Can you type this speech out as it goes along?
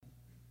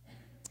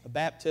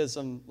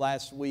baptism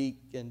last week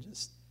and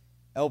just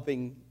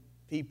helping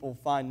people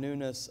find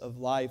newness of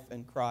life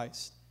in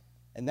Christ.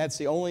 And that's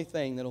the only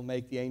thing that'll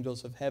make the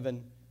angels of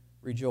heaven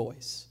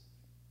rejoice.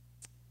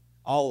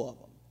 All of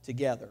them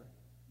together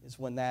is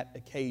when that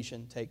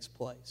occasion takes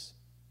place.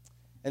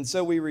 And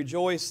so we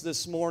rejoice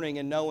this morning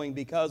in knowing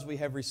because we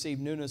have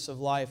received newness of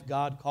life,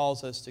 God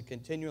calls us to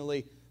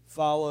continually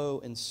follow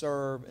and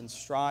serve and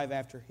strive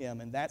after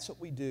Him. And that's what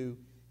we do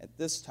at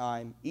this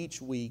time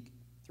each week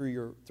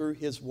through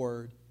His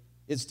Word,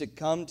 is to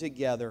come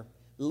together,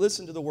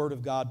 listen to the Word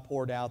of God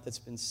poured out that's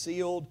been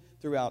sealed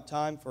throughout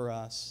time for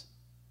us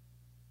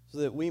so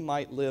that we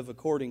might live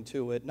according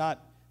to it,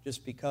 not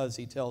just because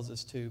He tells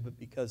us to, but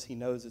because He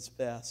knows it's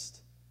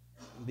best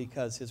and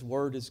because His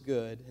Word is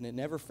good and it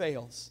never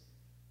fails.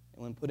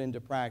 And when put into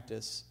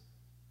practice,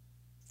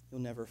 He'll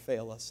never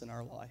fail us in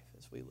our life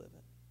as we live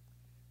it.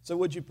 So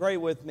would you pray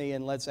with me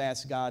and let's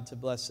ask God to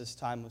bless this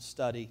time of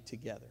study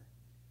together.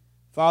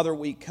 Father,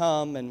 we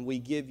come and we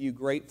give You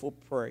grateful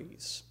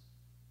praise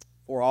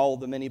for all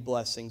the many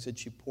blessings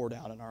that You poured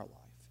out in our life.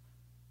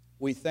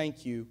 We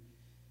thank You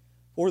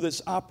for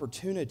this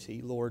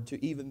opportunity, Lord,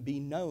 to even be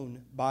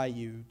known by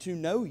You, to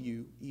know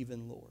You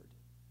even, Lord,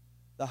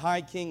 the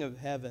high King of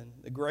heaven,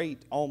 the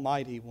great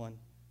Almighty One.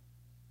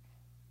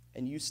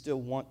 And You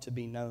still want to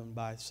be known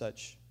by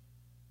such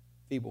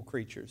feeble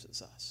creatures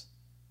as us.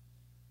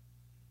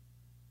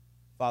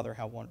 Father,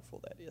 how wonderful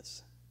that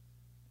is.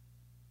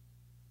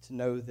 To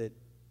know that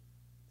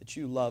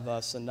You love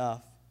us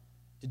enough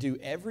to do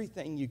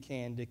everything You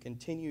can to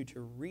continue to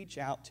reach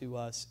out to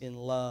us in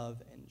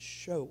love and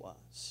show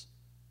us,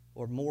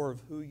 Lord, more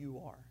of who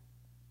You are.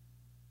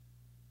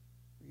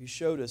 You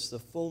showed us the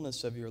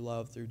fullness of Your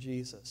love through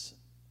Jesus.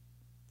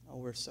 Oh,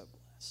 we're so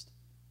blessed.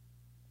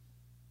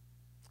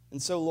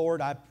 And so,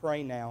 Lord, I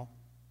pray now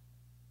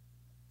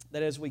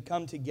that as we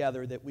come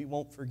together that we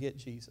won't forget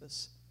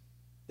Jesus,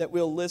 that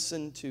we'll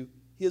listen to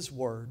His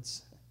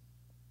words,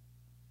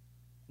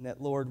 and that,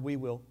 Lord, we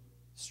will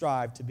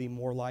strive to be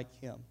more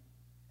like Him.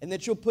 And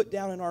that You'll put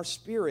down in our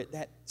spirit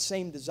that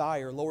same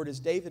desire, Lord,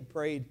 as David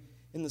prayed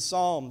in the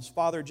Psalms,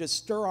 Father, just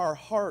stir our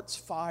hearts'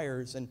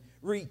 fires and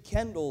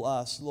rekindle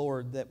us,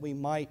 Lord, that we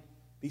might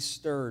be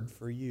stirred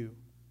for You.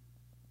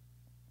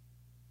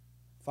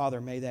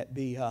 Father, may that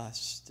be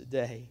us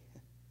today.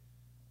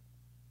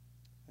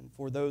 And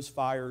for those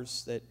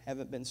fires that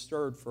haven't been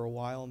stirred for a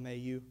while, may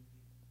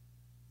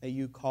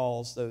you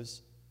cause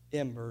those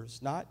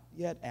embers, not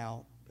yet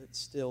out, but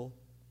still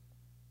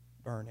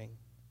burning,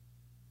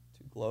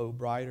 to glow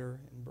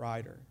brighter and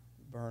brighter,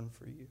 burn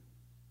for You.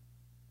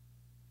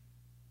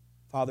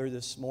 Father,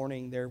 this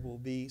morning there will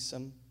be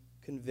some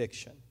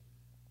conviction,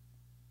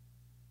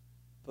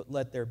 but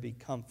let there be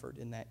comfort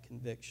in that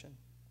conviction.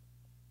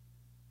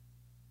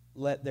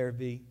 Let there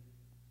be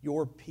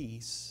Your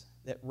peace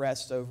that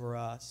rests over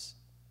us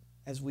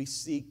as we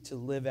seek to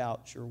live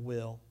out Your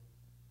will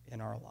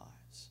in our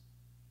lives.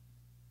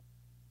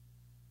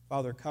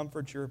 Father,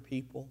 comfort Your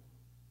people.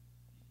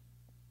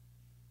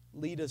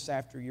 Lead us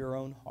after Your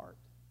own heart,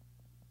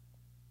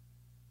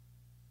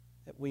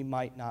 that we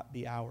might not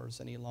be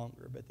ours any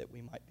longer, but that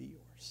we might be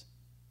Yours.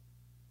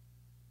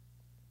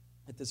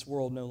 That this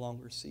world no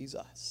longer sees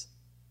us,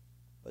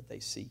 but they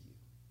see You.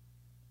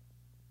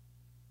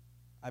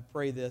 I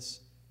pray this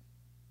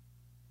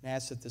and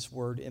ask that this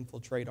word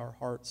infiltrate our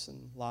hearts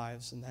and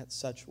lives in that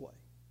such way.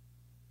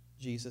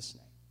 In Jesus'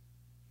 name,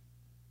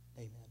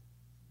 amen.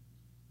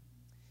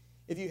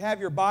 If you have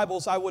your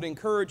Bibles, I would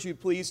encourage you,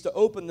 please, to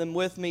open them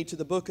with me to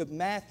the book of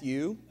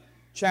Matthew,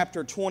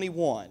 chapter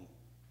 21.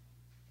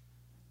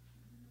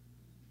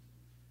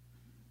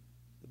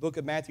 The book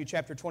of Matthew,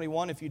 chapter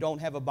 21. If you don't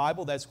have a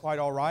Bible, that's quite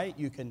all right.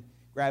 You can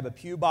grab a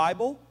pew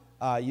Bible.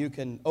 You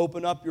can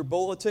open up your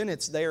bulletin.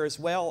 It's there as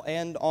well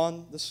and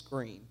on the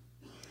screen.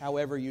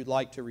 However you'd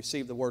like to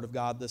receive the Word of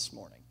God this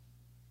morning.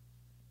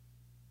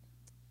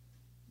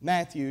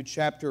 Matthew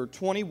chapter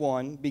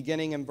 21,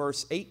 beginning in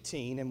verse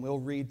 18, and we'll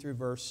read through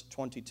verse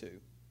 22.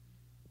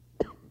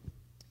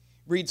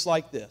 Reads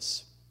like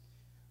this.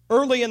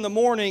 Early in the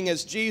morning,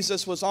 as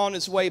Jesus was on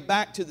His way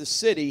back to the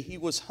city, He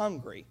was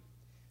hungry.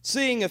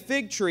 Seeing a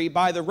fig tree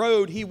by the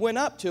road, He went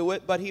up to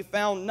it, but He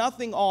found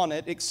nothing on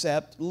it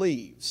except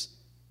leaves.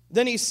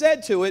 Then He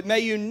said to it, "May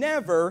you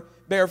never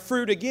bear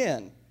fruit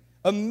again."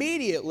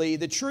 Immediately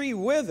the tree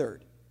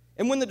withered.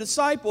 And when the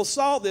disciples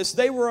saw this,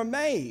 they were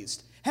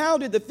amazed. "How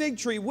did the fig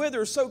tree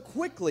wither so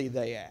quickly?"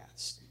 they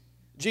asked.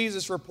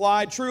 Jesus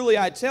replied, "Truly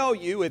I tell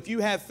you, if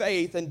you have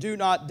faith and do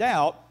not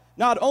doubt,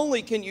 not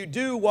only can you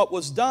do what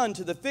was done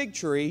to the fig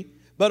tree,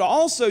 but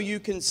also you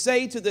can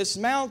say to this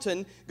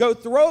mountain, 'Go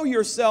throw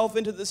yourself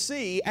into the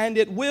sea,' and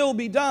it will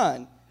be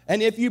done.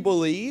 And if you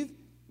believe,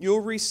 you'll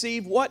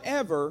receive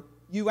whatever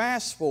you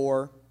ask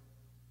for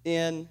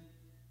in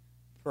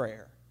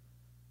prayer."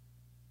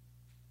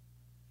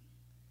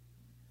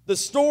 The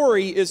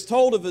story is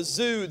told of a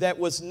zoo that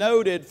was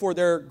noted for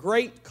their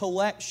great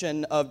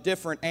collection of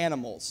different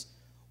animals.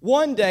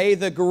 One day,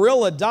 the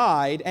gorilla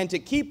died, and to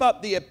keep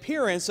up the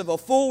appearance of a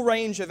full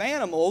range of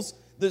animals,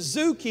 the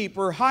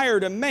zookeeper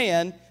hired a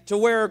man to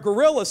wear a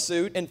gorilla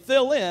suit and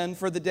fill in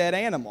for the dead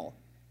animal.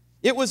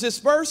 It was his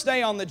first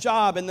day on the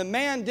job, and the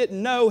man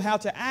didn't know how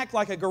to act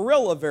like a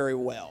gorilla very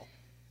well.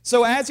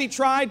 So as he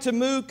tried to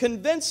move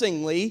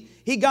convincingly,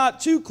 he got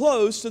too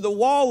close to the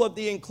wall of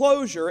the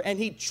enclosure, and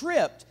he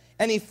tripped,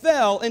 and he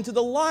fell into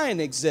the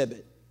lion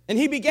exhibit. And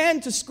he began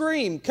to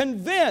scream,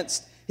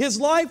 convinced his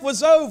life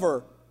was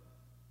over,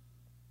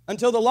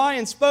 until the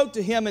lion spoke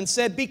to him and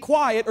said, "Be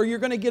quiet, or you're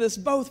going to get us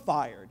both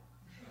fired."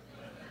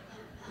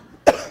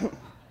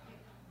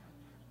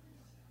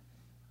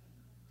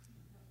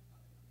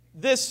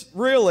 This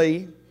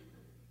really,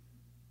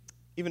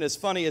 even as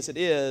funny as it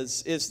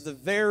is the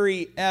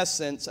very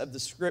essence of the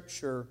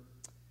scripture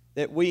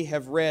that we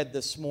have read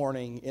this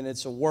morning. And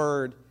it's a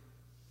word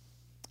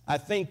I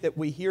think that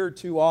we hear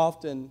too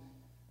often,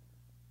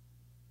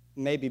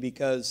 maybe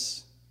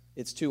because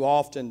it's too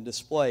often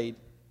displayed.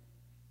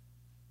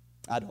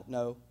 I don't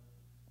know.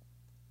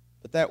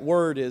 But that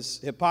word is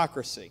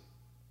hypocrisy.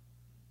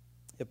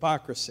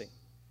 Hypocrisy.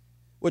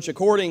 Which,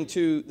 according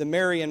to the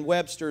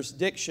Merriam-Webster's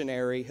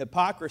dictionary,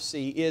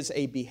 hypocrisy is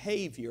a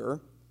behavior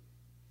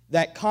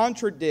that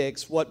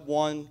contradicts what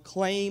one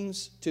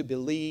claims to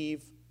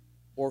believe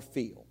or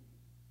feel.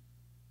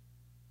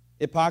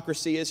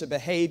 Hypocrisy is a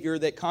behavior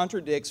that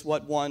contradicts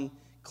what one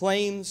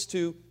claims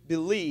to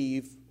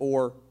believe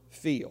or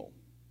feel,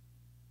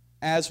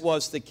 as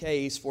was the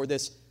case for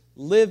this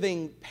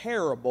living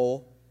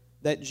parable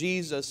that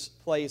Jesus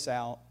plays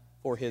out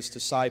for his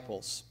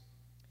disciples.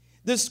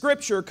 This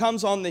scripture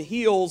comes on the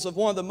heels of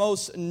one of the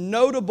most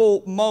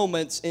notable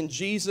moments in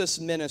Jesus'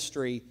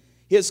 ministry,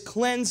 his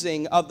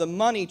cleansing of the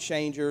money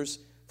changers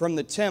from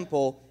the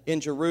temple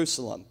in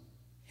Jerusalem.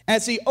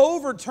 As he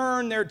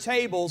overturned their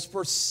tables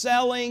for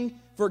selling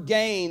for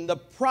gain the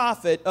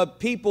profit of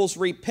people's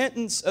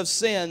repentance of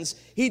sins,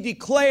 he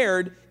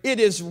declared, "It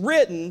is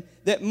written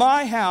that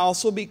my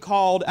house will be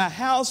called a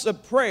house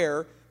of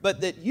prayer, but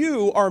that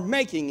you are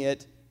making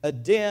it a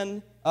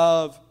den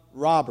of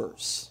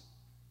robbers."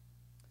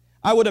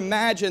 I would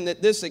imagine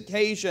that this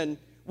occasion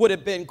would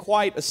have been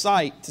quite a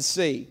sight to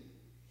see.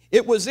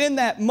 It was in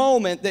that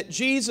moment that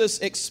Jesus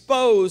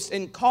exposed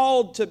and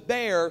called to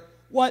bear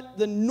what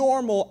the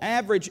normal,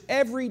 average,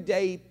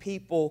 everyday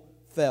people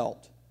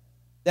felt.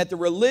 That the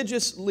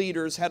religious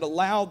leaders had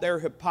allowed their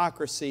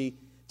hypocrisy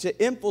to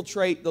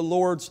infiltrate the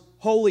Lord's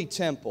holy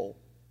temple,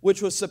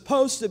 which was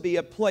supposed to be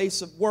a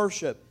place of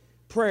worship,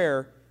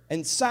 prayer,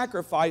 and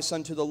sacrifice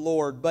unto the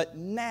Lord, but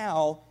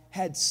now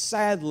had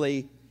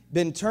sadly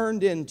been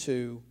turned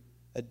into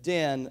a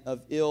den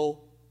of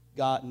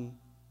ill-gotten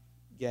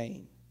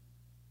gain.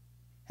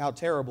 How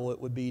terrible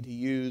it would be to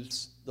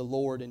use the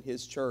Lord and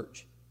His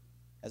church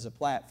as a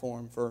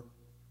platform for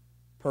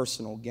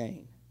personal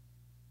gain.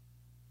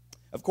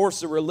 Of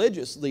course, the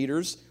religious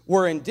leaders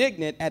were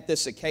indignant at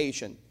this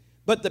occasion,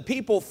 but the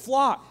people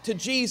flocked to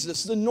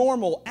Jesus, the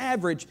normal,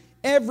 average,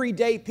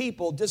 everyday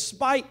people.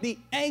 Despite the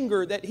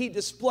anger that He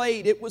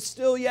displayed, it was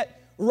still yet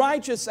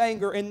righteous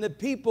anger, and the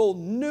people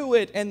knew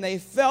it and they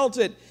felt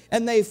it,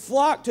 and they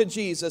flocked to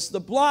Jesus. The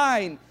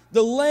blind,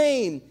 the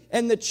lame,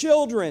 and the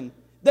children,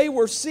 they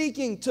were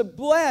seeking to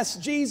bless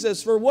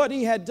Jesus for what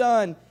He had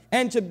done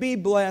and to be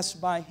blessed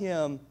by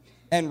Him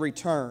and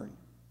return.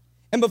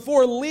 And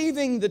before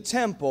leaving the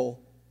temple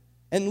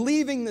and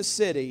leaving the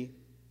city,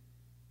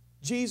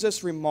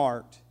 Jesus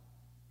remarked,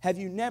 "Have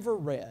you never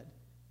read,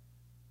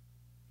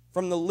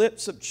 from the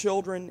lips of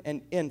children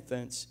and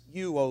infants,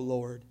 you, O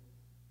Lord,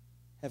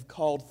 have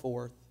called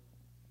forth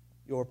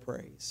your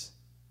praise."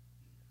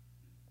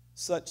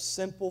 Such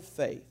simple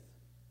faith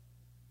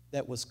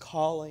that was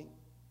calling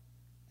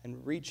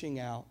and reaching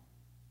out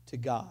to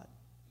God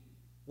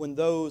when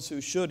those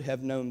who should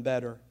have known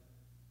better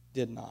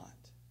did not.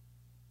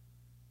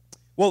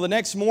 Well, the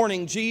next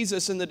morning,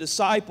 Jesus and the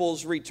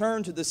disciples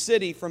returned to the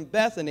city from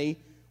Bethany,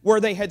 where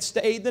they had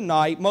stayed the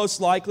night,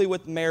 most likely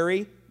with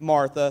Mary,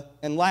 Martha,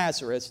 and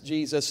Lazarus,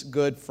 Jesus'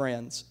 good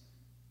friends.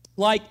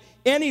 Like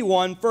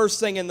anyone, first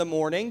thing in the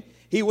morning,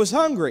 he was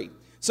hungry.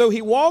 So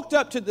he walked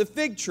up to the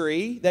fig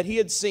tree that he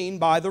had seen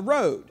by the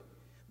road.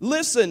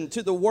 Listen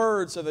to the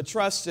words of a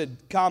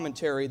trusted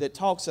commentary that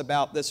talks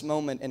about this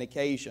moment and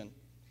occasion.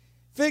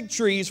 Fig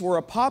trees were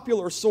a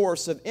popular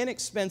source of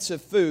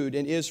inexpensive food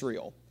in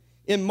Israel.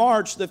 In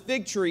March, the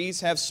fig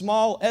trees have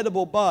small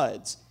edible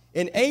buds.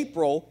 In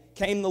April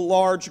came the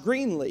large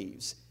green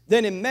leaves.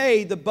 Then in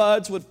May, the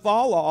buds would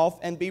fall off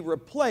and be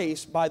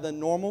replaced by the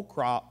normal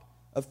crop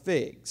of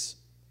figs.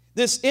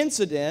 This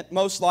incident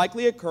most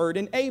likely occurred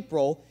in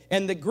April,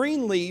 and the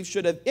green leaves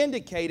should have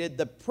indicated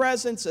the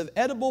presence of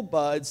edible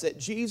buds that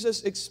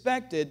Jesus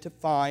expected to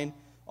find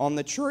on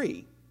the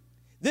tree.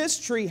 This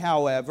tree,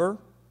 however,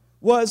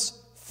 was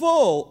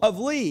full of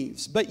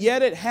leaves, but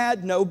yet it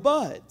had no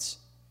buds.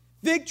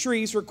 Fig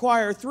trees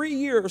require 3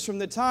 years from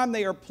the time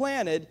they are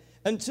planted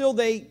until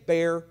they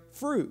bear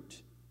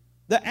fruit.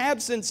 The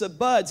absence of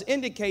buds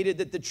indicated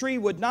that the tree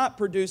would not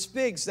produce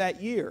figs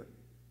that year.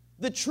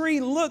 The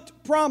tree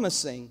looked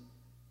promising,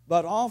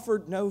 but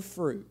offered no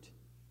fruit.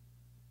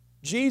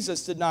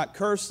 Jesus did not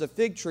curse the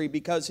fig tree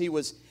because he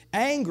was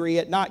angry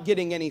at not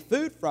getting any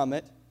food from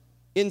it.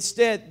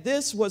 Instead,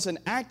 this was an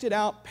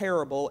acted-out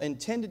parable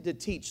intended to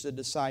teach the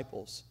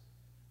disciples.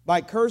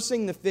 By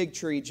cursing the fig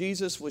tree,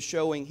 Jesus was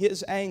showing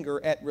his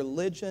anger at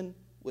religion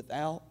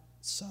without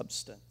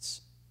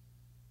substance.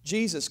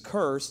 Jesus'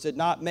 curse did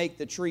not make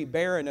the tree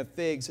barren of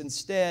figs.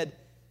 Instead,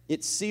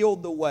 it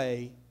sealed the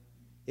way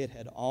it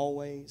had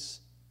always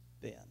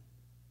been.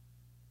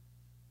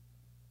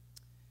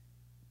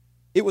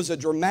 It was a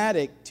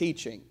dramatic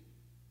teaching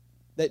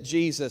that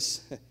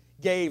Jesus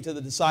gave to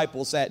the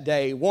disciples that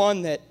day,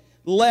 one that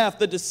left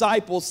the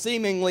disciples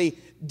seemingly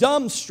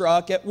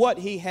dumbstruck at what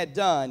he had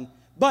done.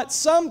 But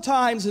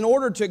sometimes, in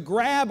order to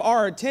grab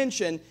our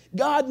attention,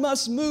 God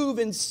must move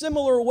in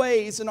similar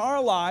ways in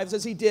our lives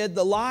as he did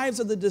the lives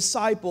of the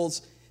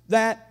disciples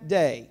that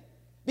day.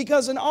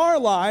 Because in our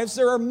lives,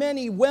 there are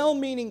many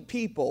well-meaning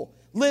people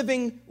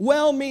living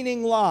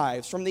well-meaning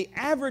lives, from the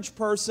average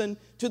person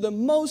to the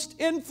most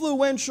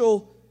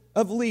influential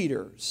of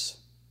leaders.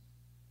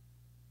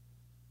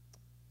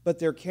 But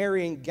they're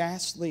carrying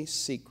ghastly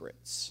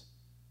secrets.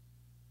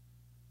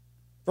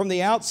 From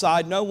the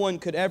outside, no one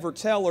could ever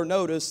tell or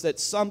notice that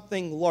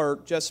something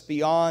lurked just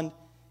beyond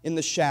in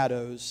the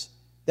shadows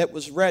that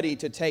was ready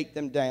to take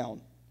them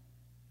down.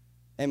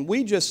 And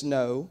we just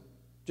know,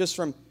 just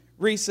from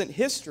recent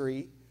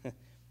history,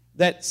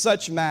 that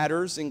such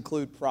matters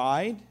include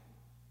pride,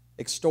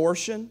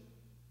 extortion,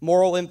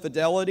 moral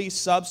infidelity,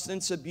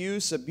 substance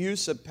abuse,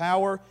 abuse of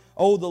power.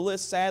 Oh, the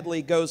list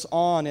sadly goes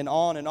on and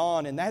on and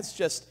on. And that's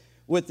just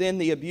within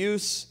the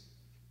abuse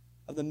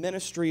of the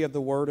ministry of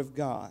the Word of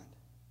God.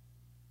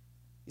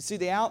 You see,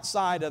 the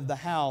outside of the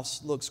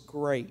house looks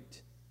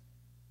great,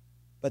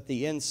 but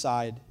the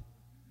inside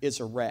is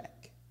a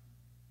wreck.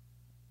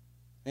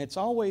 And it's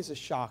always a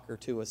shocker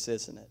to us,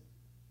 isn't it?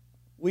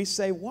 We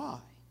say, why?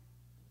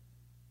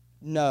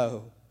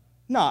 No,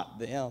 not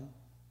them.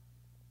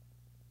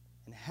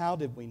 And how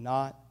did we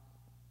not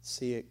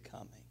see it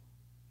coming?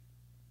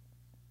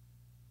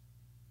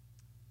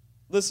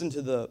 Listen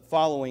to the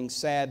following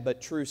sad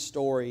but true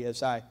story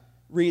as I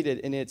read it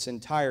in its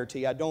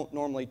entirety. I don't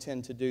normally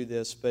tend to do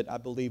this, but I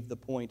believe the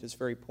point is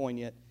very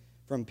poignant.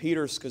 From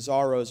Peter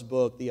Scazzaro's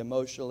book, The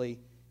Emotionally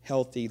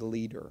Healthy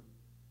Leader.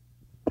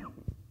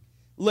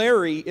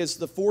 Larry is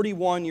the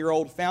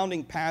 41-year-old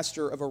founding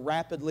pastor of a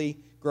rapidly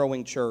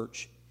growing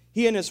church.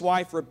 He and his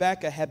wife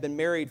Rebecca have been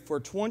married for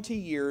 20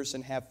 years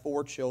and have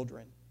 4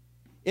 children.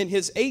 In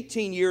his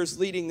 18 years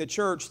leading the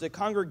church, the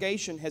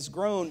congregation has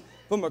grown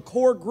from a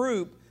core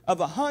group of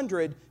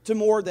 100 to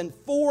more than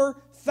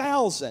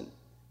 4,000,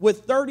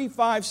 with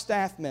 35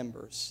 staff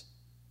members.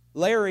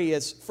 Larry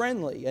is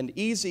friendly and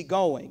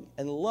easygoing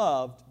and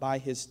loved by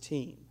his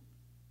team.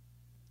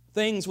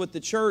 Things with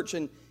the church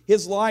and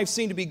his life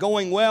seemed to be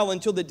going well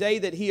until the day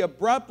that he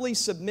abruptly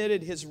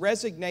submitted his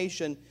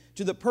resignation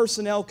to the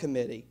personnel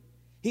committee.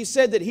 He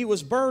said that he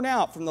was burnt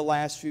out from the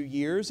last few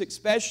years,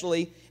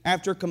 especially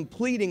after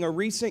completing a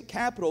recent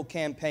capital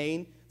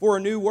campaign for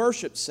a new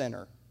worship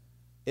center.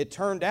 It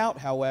turned out,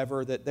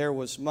 however, that there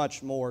was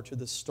much more to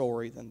the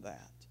story than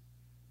that.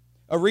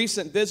 A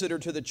recent visitor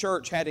to the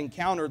church had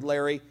encountered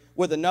Larry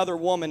with another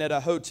woman at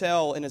a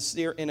hotel in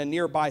a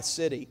nearby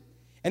city.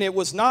 And it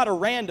was not a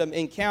random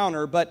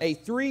encounter, but a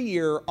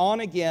 3-year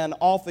on-again,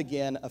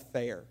 off-again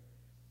affair.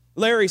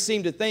 Larry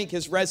seemed to think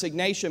his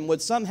resignation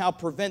would somehow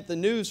prevent the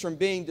news from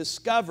being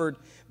discovered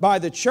by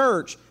the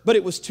church, but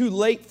it was too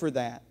late for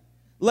that.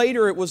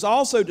 Later, it was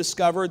also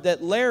discovered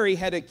that Larry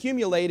had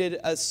accumulated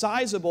a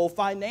sizable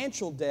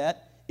financial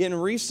debt in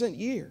recent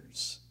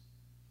years.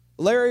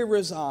 Larry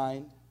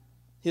resigned,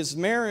 his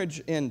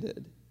marriage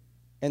ended,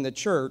 and the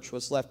church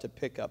was left to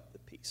pick up the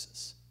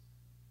pieces.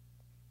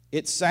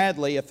 It's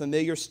sadly a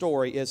familiar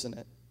story, isn't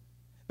it?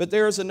 But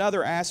there is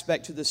another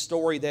aspect to the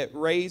story that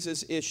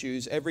raises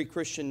issues every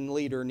Christian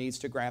leader needs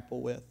to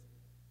grapple with.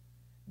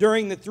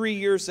 During the 3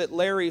 years that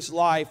Larry's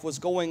life was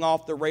going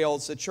off the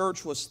rails, the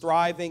church was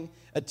thriving,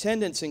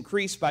 attendance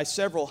increased by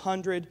several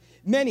hundred,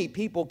 many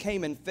people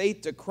came in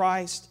faith to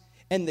Christ,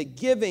 and the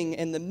giving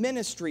and the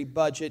ministry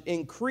budget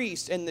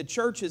increased, and the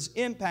church's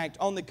impact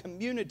on the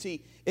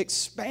community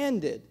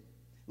expanded.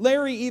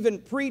 Larry even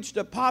preached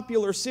a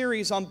popular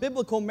series on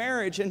biblical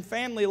marriage and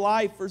family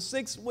life for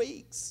 6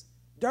 weeks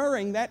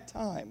during that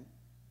time.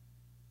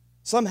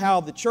 Somehow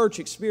the church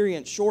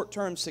experienced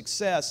short-term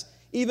success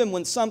even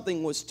when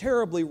something was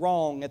terribly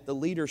wrong at the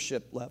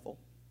leadership level.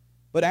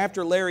 But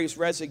after Larry's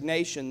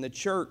resignation, the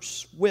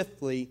church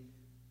swiftly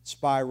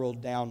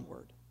spiraled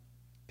downward.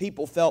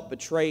 People felt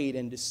betrayed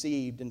and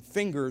deceived, and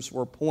fingers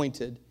were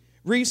pointed.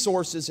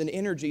 Resources and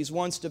energies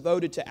once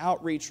devoted to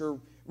outreach were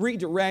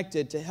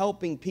redirected to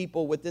helping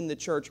people within the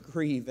church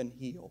grieve and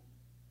heal.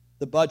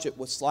 The budget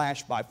was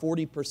slashed by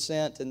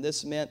 40%, and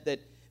this meant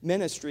that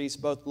ministries,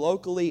 both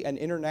locally and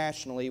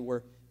internationally,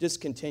 were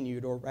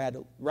discontinued or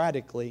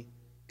radically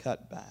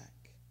cut back.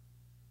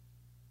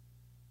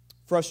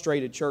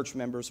 Frustrated church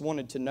members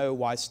wanted to know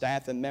why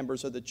staff and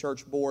members of the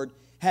church board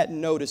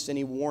hadn't noticed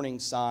any warning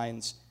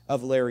signs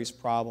of Larry's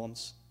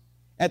problems.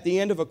 At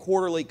the end of a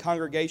quarterly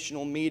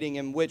congregational meeting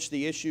in which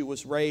the issue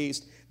was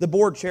raised, the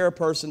board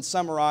chairperson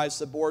summarized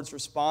the board's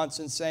response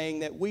in saying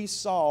that we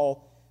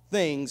saw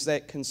things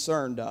that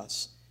concerned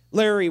us.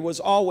 Larry was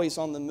always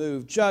on the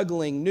move,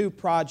 juggling new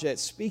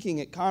projects,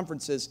 speaking at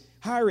conferences,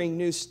 hiring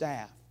new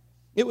staff.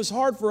 It was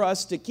hard for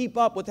us to keep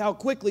up with how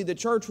quickly the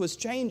church was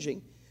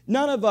changing.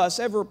 None of us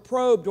ever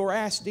probed or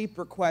asked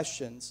deeper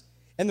questions.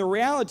 And the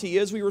reality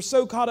is we were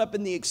so caught up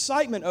in the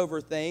excitement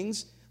over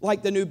things,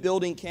 like the new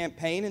building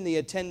campaign and the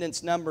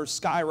attendance numbers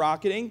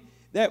skyrocketing,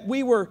 that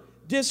we were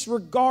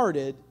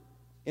disregarded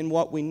in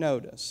what we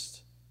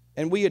noticed.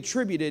 And we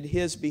attributed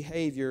his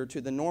behavior to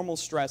the normal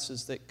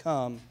stresses that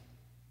come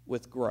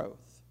with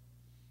growth.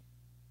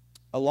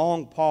 A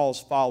long pause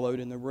followed,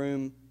 and the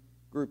room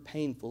grew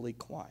painfully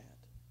quiet.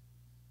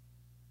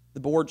 The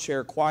board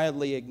chair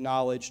quietly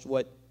acknowledged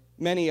what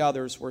many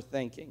others were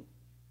thinking.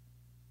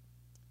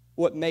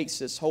 What makes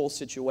this whole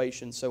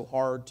situation so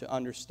hard to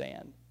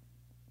understand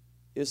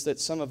is that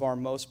some of our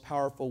most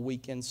powerful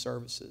weekend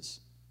services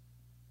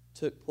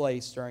took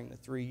place during the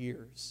 3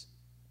 years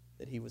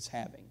that he was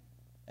having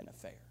an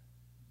affair.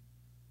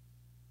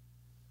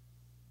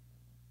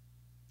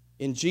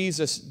 In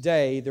Jesus'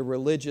 day, the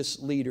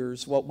religious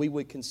leaders, what we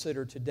would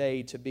consider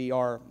today to be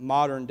our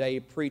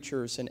modern-day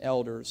preachers and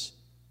elders,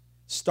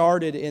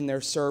 started in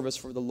their service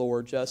for the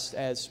Lord just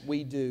as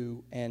we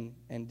do and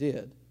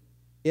did,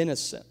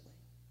 innocently,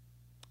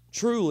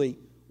 truly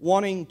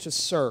wanting to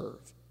serve.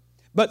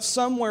 But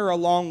somewhere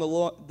along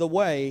the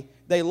way,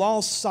 they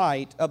lost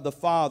sight of the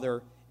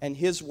Father and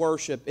His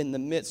worship in the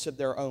midst of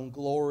their own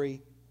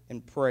glory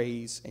and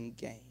praise and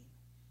gain.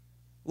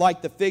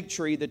 Like the fig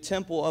tree, the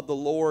temple of the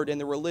Lord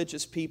and the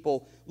religious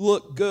people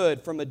looked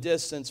good from a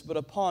distance, but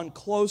upon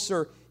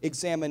closer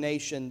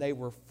examination, they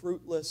were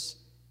fruitless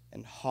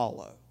and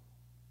hollow.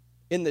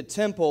 In the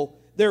temple,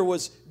 there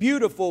was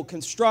beautiful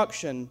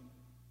construction,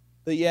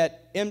 but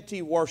yet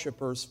empty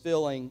worshipers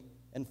filling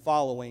and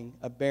following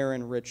a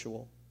barren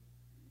ritual.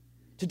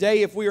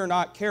 Today, if we are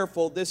not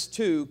careful, this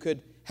too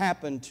could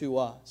happen to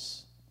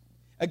us.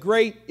 A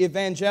great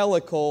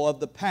evangelical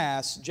of the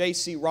past,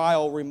 J.C.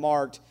 Ryle,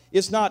 remarked,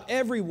 "It's not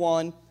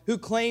everyone who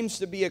claims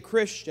to be a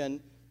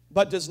Christian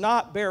but does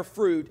not bear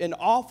fruit in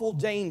awful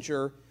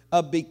danger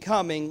of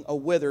becoming a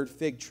withered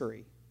fig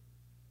tree."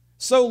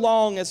 So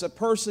long as a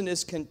person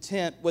is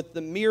content with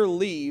the mere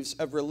leaves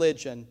of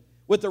religion,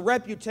 with a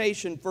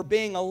reputation for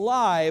being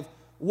alive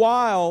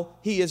while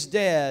he is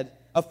dead,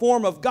 a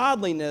form of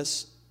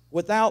godliness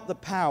without the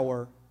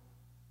power,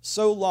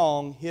 so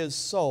long his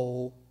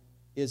soul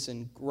is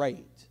in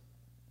great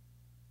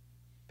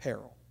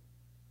peril.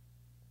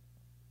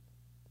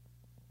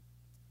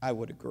 I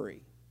would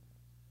agree,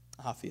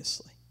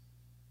 obviously.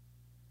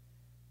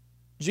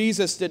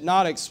 Jesus did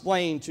not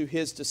explain to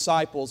His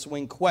disciples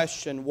when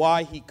questioned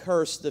why He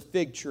cursed the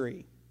fig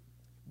tree,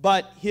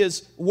 but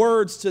His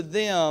words to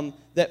them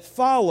that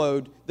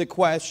followed the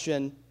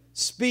question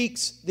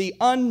speaks the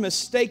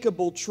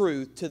unmistakable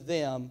truth to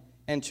them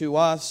and to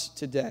us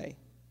today,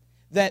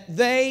 that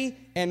they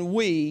and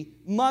we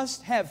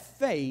must have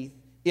faith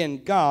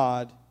in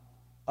God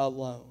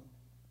alone.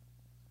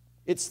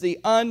 It's the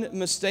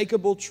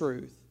unmistakable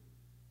truth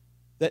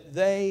that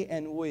they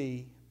and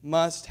we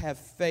must have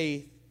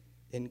faith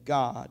in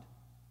God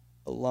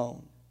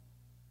alone.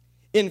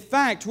 In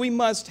fact, we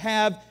must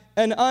have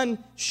an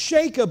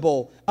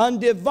unshakable,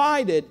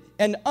 undivided,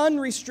 and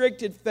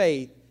unrestricted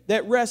faith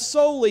that rests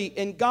solely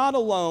in God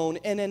alone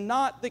and in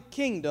not the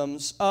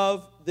kingdoms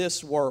of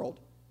this world.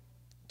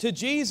 To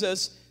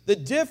Jesus, the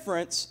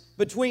difference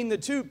between the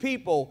two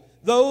people,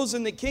 those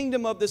in the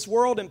kingdom of this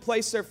world and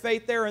place their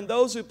faith there, and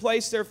those who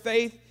place their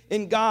faith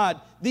in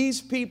God,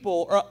 these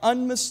people are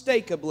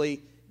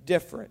unmistakably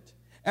different.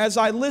 As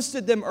I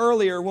listed them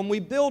earlier, when we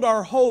build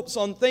our hopes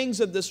on things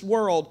of this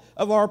world,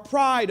 of our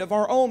pride, of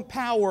our own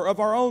power,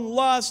 of our own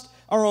lust,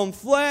 our own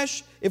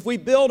flesh, if we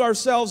build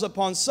ourselves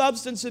upon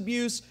substance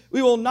abuse,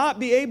 we will not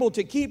be able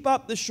to keep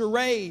up the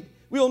charade.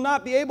 We will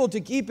not be able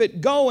to keep it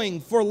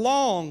going for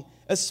long,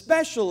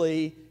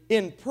 especially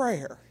in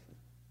prayer.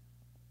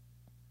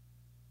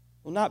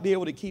 We'll not be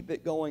able to keep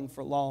it going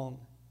for long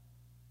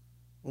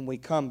when we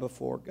come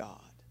before God.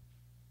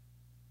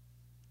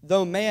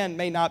 Though man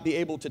may not be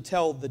able to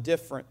tell the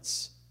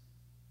difference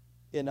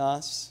in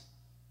us,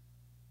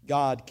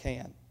 God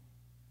can.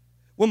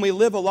 When we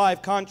live a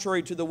life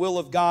contrary to the will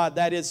of God,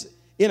 that is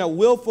in a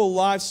willful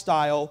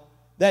lifestyle,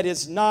 that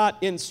is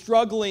not in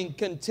struggling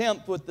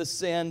contempt with the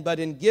sin, but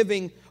in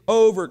giving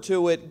over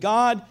to it,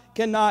 God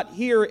cannot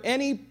hear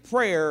any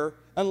prayer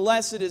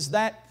unless it is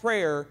that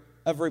prayer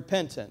of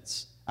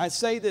repentance. I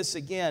say this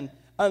again,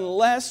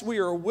 unless we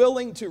are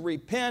willing to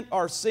repent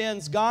our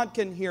sins, God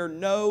can hear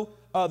no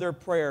other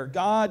prayer.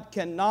 God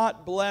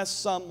cannot bless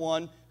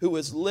someone who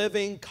is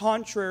living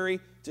contrary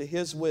to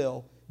His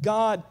will.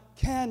 God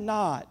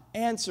cannot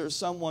answer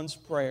someone's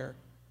prayer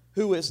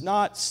who is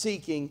not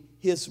seeking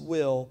His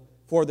will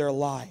for their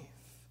life.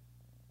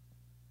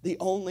 The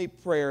only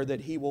prayer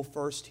that He will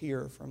first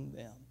hear from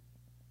them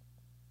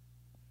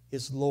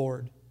is,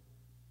 "Lord,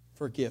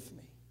 forgive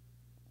me.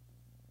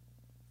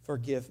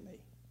 Forgive me."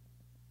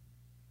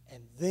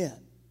 And then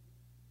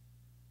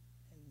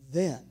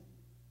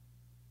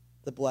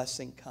the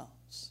blessing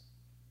comes,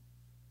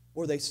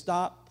 where they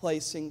stop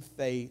placing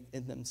faith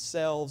in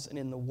themselves and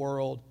in the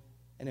world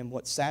and in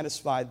what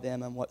satisfied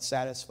them and what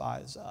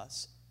satisfies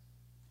us,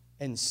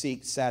 and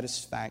seek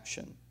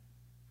satisfaction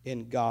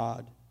in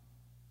God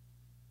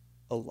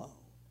alone.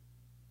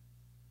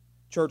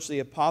 Church, the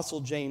Apostle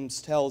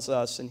James tells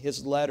us in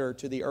his letter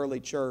to the early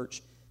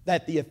church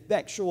that the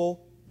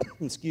effectual,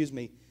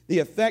 the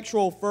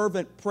effectual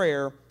fervent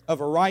prayer of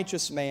a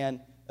righteous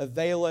man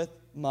availeth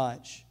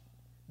much.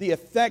 The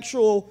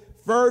effectual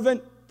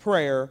fervent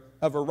prayer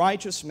of a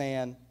righteous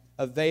man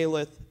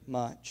availeth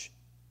much.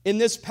 In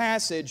this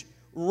passage,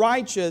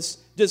 righteous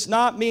does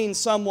not mean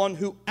someone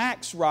who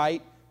acts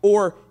right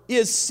or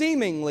is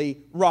seemingly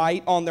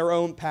right on their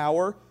own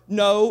power.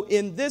 No,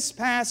 in this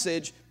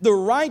passage, the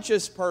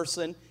righteous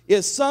person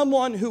is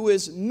someone who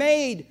is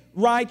made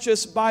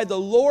righteous by the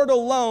Lord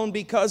alone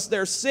because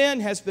their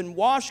sin has been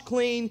washed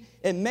clean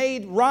and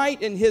made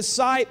right in His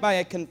sight by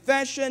a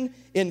confession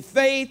in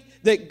faith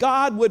that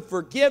God would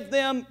forgive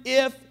them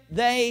if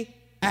they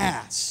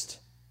asked.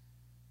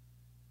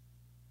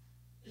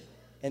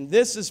 And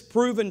this is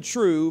proven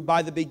true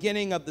by the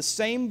beginning of the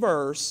same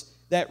verse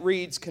that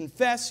reads,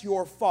 confess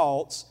your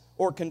faults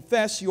or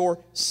confess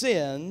your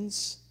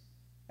sins,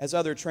 as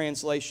other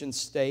translations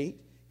state.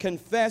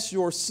 Confess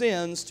your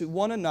sins to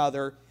one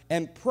another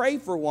and pray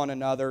for one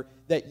another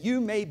that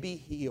you may be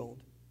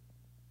healed.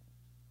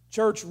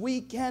 Church, we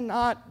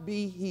cannot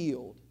be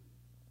healed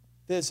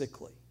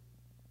physically,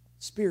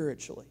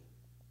 spiritually,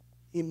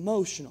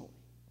 emotionally,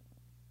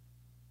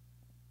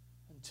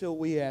 until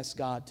we ask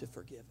God to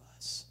forgive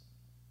us.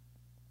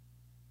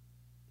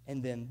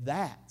 And then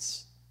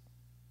that's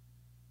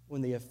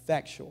when the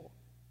effectual,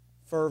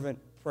 fervent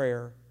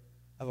prayer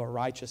of a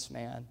righteous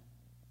man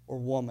or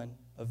woman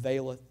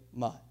availeth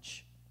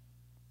much.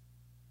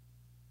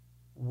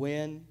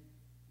 When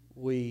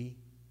we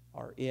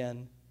are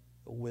in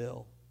the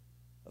will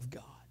of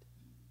God.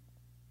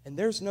 And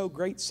there's no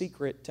great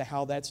secret to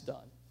how that's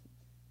done.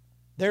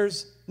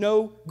 There's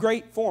no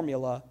great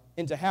formula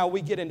into how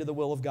we get into the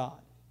will of God.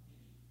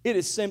 It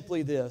is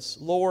simply this: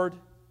 Lord,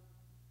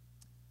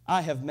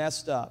 I have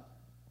messed up.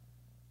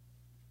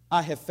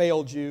 I have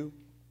failed you.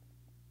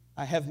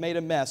 I have made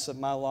a mess of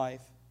my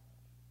life.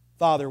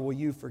 Father, will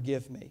you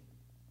forgive me?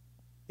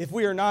 If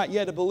we are not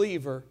yet a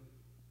believer,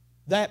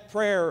 that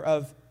prayer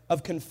of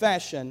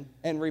confession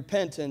and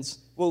repentance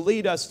will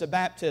lead us to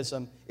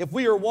baptism. If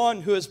we are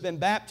one who has been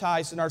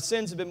baptized and our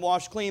sins have been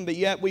washed clean, but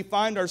yet we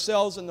find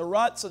ourselves in the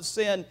ruts of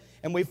sin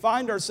and we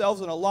find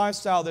ourselves in a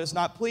lifestyle that is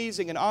not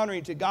pleasing and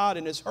honoring to God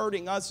and is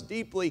hurting us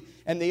deeply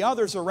and the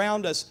others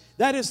around us,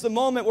 that is the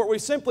moment where we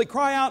simply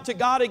cry out to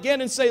God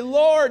again and say,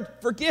 Lord,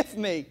 forgive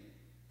me.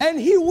 And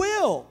He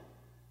will.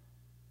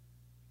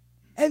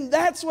 And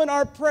that's when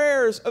our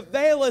prayers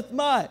availeth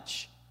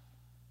much,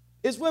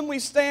 is when we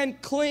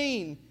stand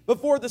clean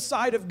before the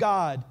sight of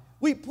God.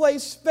 We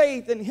place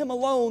faith in Him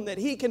alone that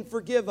He can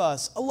forgive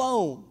us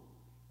alone.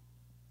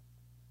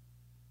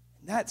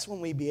 And that's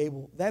when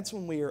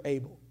we are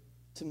able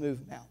to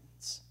move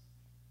mountains.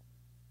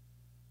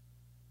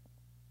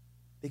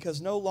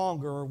 Because no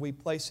longer are we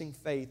placing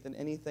faith in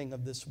anything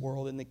of this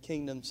world, in the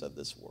kingdoms of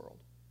this world.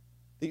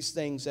 These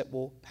things that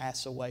will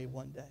pass away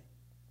one day.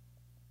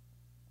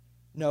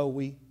 No,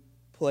 we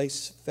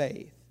place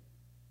faith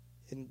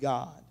in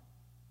God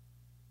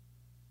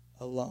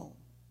alone.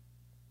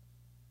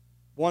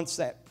 Once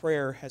that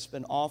prayer has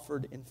been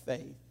offered in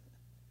faith,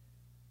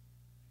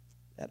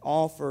 that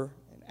offer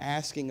and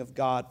asking of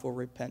God for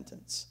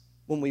repentance,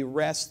 when we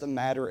rest the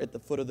matter at the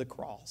foot of the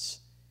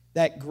cross,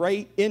 that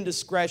great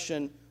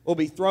indiscretion will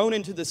be thrown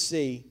into the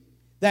sea.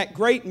 That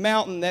great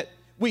mountain that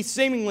we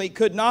seemingly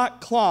could not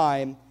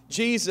climb,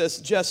 Jesus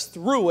just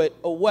threw it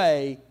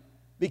away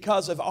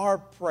because of our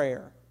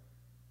prayer,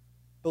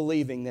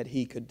 believing that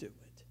He could do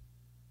it.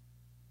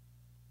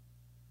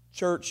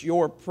 Church,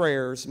 your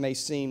prayers may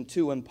seem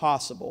too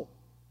impossible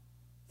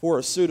for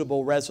a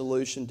suitable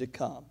resolution to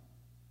come.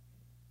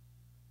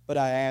 But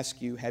I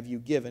ask you, have you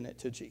given it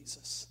to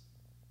Jesus?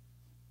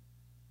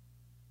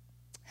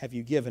 Have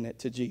you given it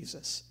to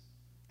Jesus?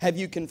 Have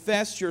you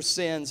confessed your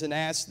sins and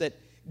asked that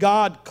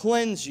God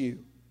cleanse you,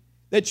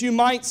 that you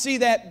might see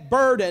that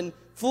burden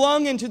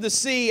flung into the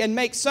sea and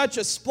make such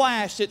a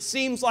splash it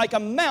seems like a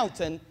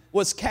mountain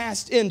was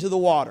cast into the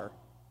water?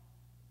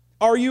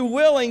 Are you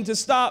willing to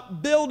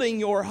stop building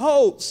your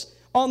hopes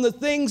on the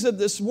things of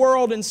this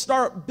world and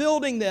start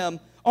building them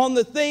on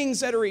the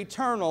things that are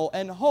eternal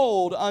and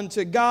hold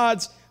unto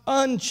God's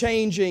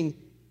unchanging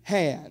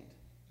hand?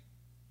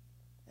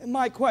 And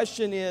my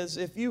question is,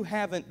 if you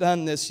haven't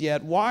done this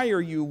yet, why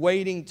are you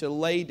waiting to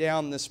lay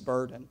down this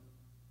burden?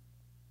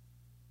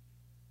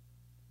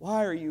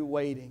 Why are you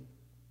waiting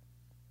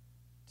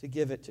to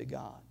give it to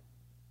God?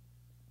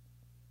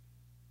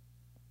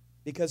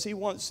 Because He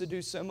wants to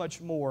do so much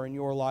more in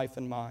your life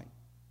and mine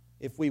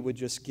if we would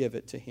just give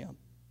it to Him.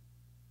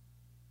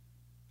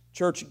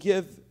 Church,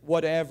 give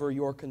whatever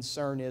your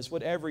concern is,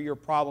 whatever your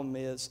problem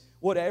is,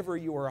 whatever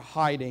you are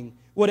hiding,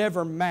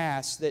 whatever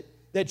mask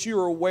that you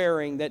are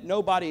wearing that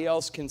nobody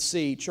else can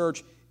see.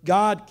 Church,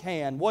 God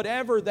can.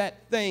 Whatever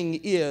that thing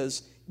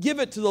is, give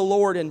it to the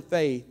Lord in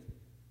faith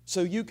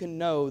so you can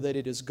know that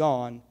it is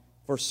gone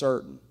for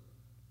certain.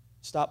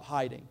 Stop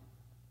hiding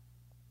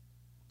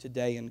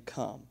today and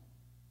come.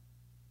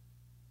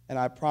 And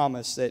I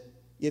promise that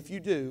if you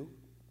do,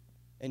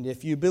 and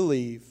if you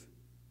believe,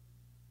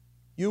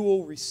 you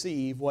will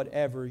receive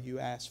whatever you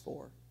ask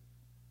for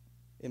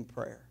in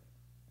prayer.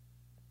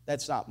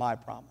 That's not my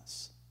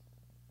promise.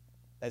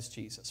 That's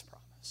Jesus'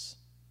 promise.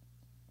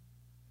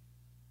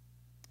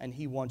 And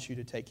He wants you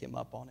to take Him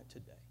up on it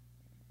today.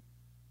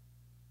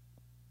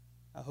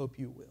 I hope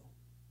you will,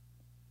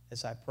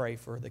 as I pray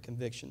for the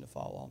conviction to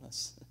fall on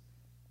us.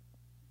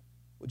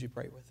 Would you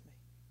pray with me?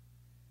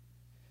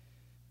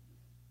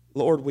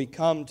 Lord, we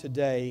come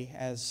today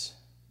as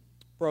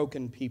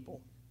broken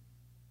people.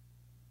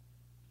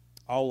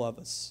 All of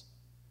us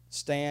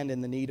stand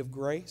in the need of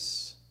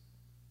grace,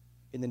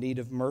 in the need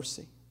of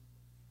mercy,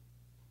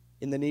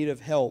 in the need of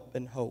help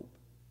and hope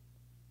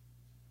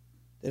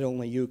that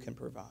only You can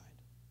provide.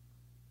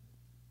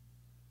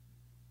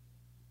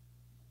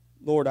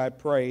 Lord, I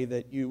pray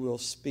that You will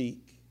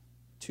speak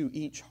to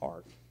each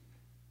heart,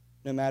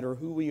 no matter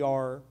who we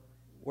are,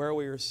 where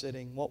we are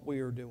sitting, what we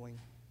are doing.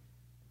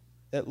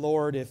 That,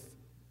 Lord, if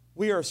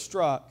we are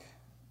struck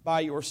by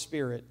Your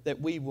Spirit,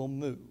 that we will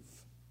move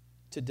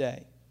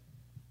today.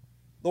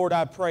 Lord,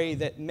 I pray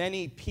that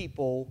many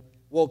people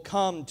will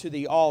come to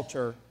the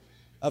altar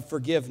of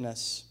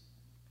forgiveness.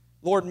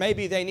 Lord,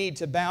 maybe they need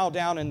to bow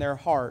down in their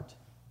heart.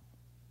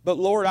 But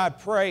Lord, I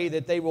pray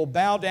that they will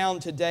bow down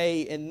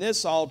today in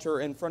this altar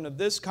in front of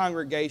this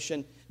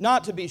congregation,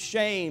 not to be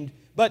shamed,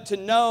 but to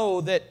know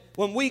that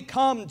when we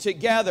come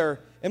together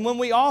and when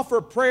we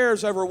offer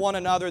prayers over one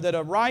another, that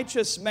a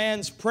righteous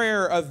man's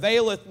prayer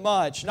availeth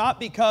much, not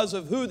because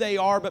of who they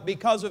are, but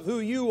because of who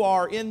You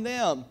are in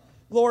them.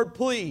 Lord,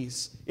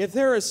 please, if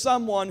there is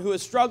someone who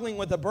is struggling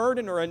with a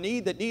burden or a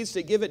need that needs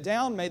to give it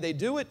down, may they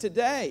do it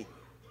today.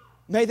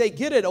 May they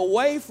get it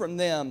away from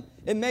them,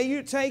 and may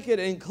You take it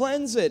and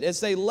cleanse it as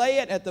they lay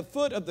it at the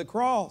foot of the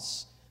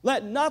cross.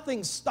 Let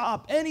nothing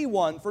stop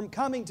anyone from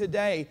coming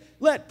today.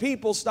 Let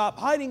people stop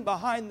hiding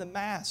behind the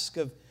mask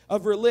of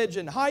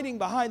religion, hiding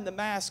behind the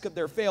mask of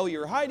their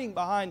failure, hiding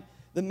behind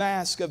the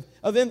mask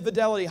of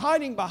infidelity,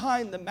 hiding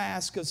behind the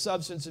mask of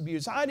substance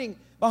abuse, hiding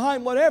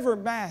behind whatever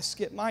mask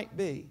it might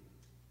be.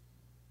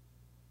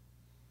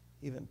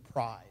 Even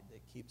pride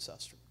that keeps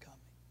us from coming.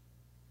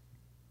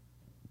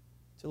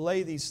 To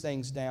lay these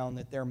things down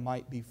that there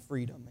might be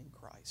freedom in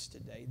Christ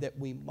today, that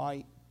we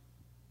might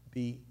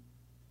be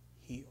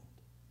healed.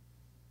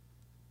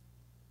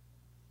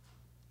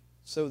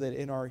 So that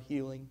in our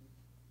healing,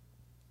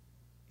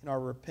 in our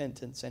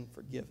repentance and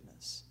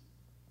forgiveness,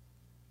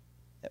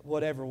 that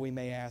whatever we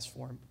may ask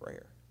for in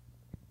prayer,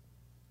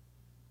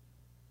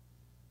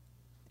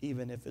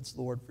 even if it's,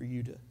 Lord, for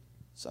You to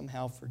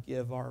somehow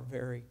forgive our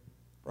very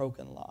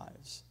broken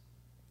lives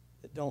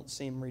that don't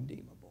seem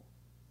redeemable.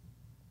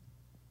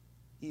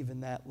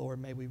 Even that, Lord,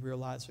 may we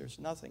realize there's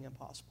nothing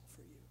impossible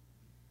for You.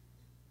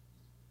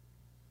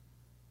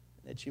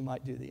 That You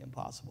might do the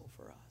impossible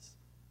for us.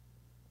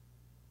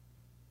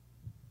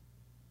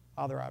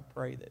 Father, I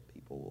pray that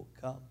people will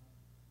come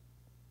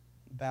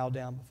and bow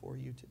down before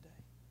You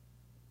today,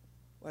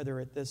 whether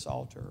at this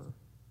altar or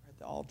at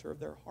the altar of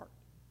their heart.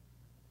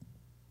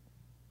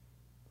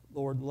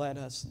 Lord, let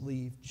us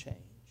leave changed.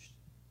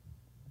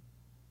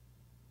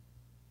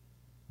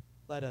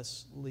 Let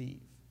us leave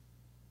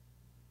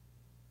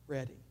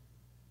ready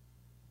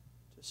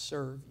to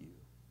serve You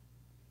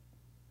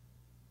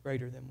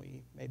greater than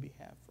we maybe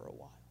have for a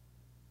while.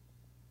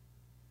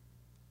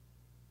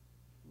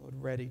 Lord,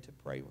 ready to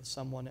pray with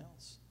someone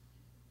else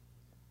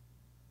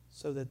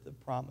so that the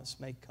promise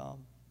may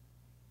come,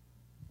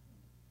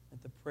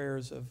 that the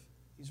prayers of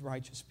these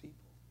righteous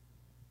people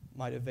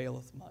might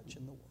availeth much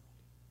in the world.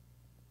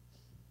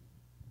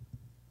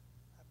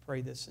 I pray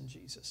this in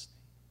Jesus'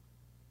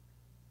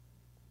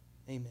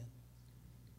 name. Amen.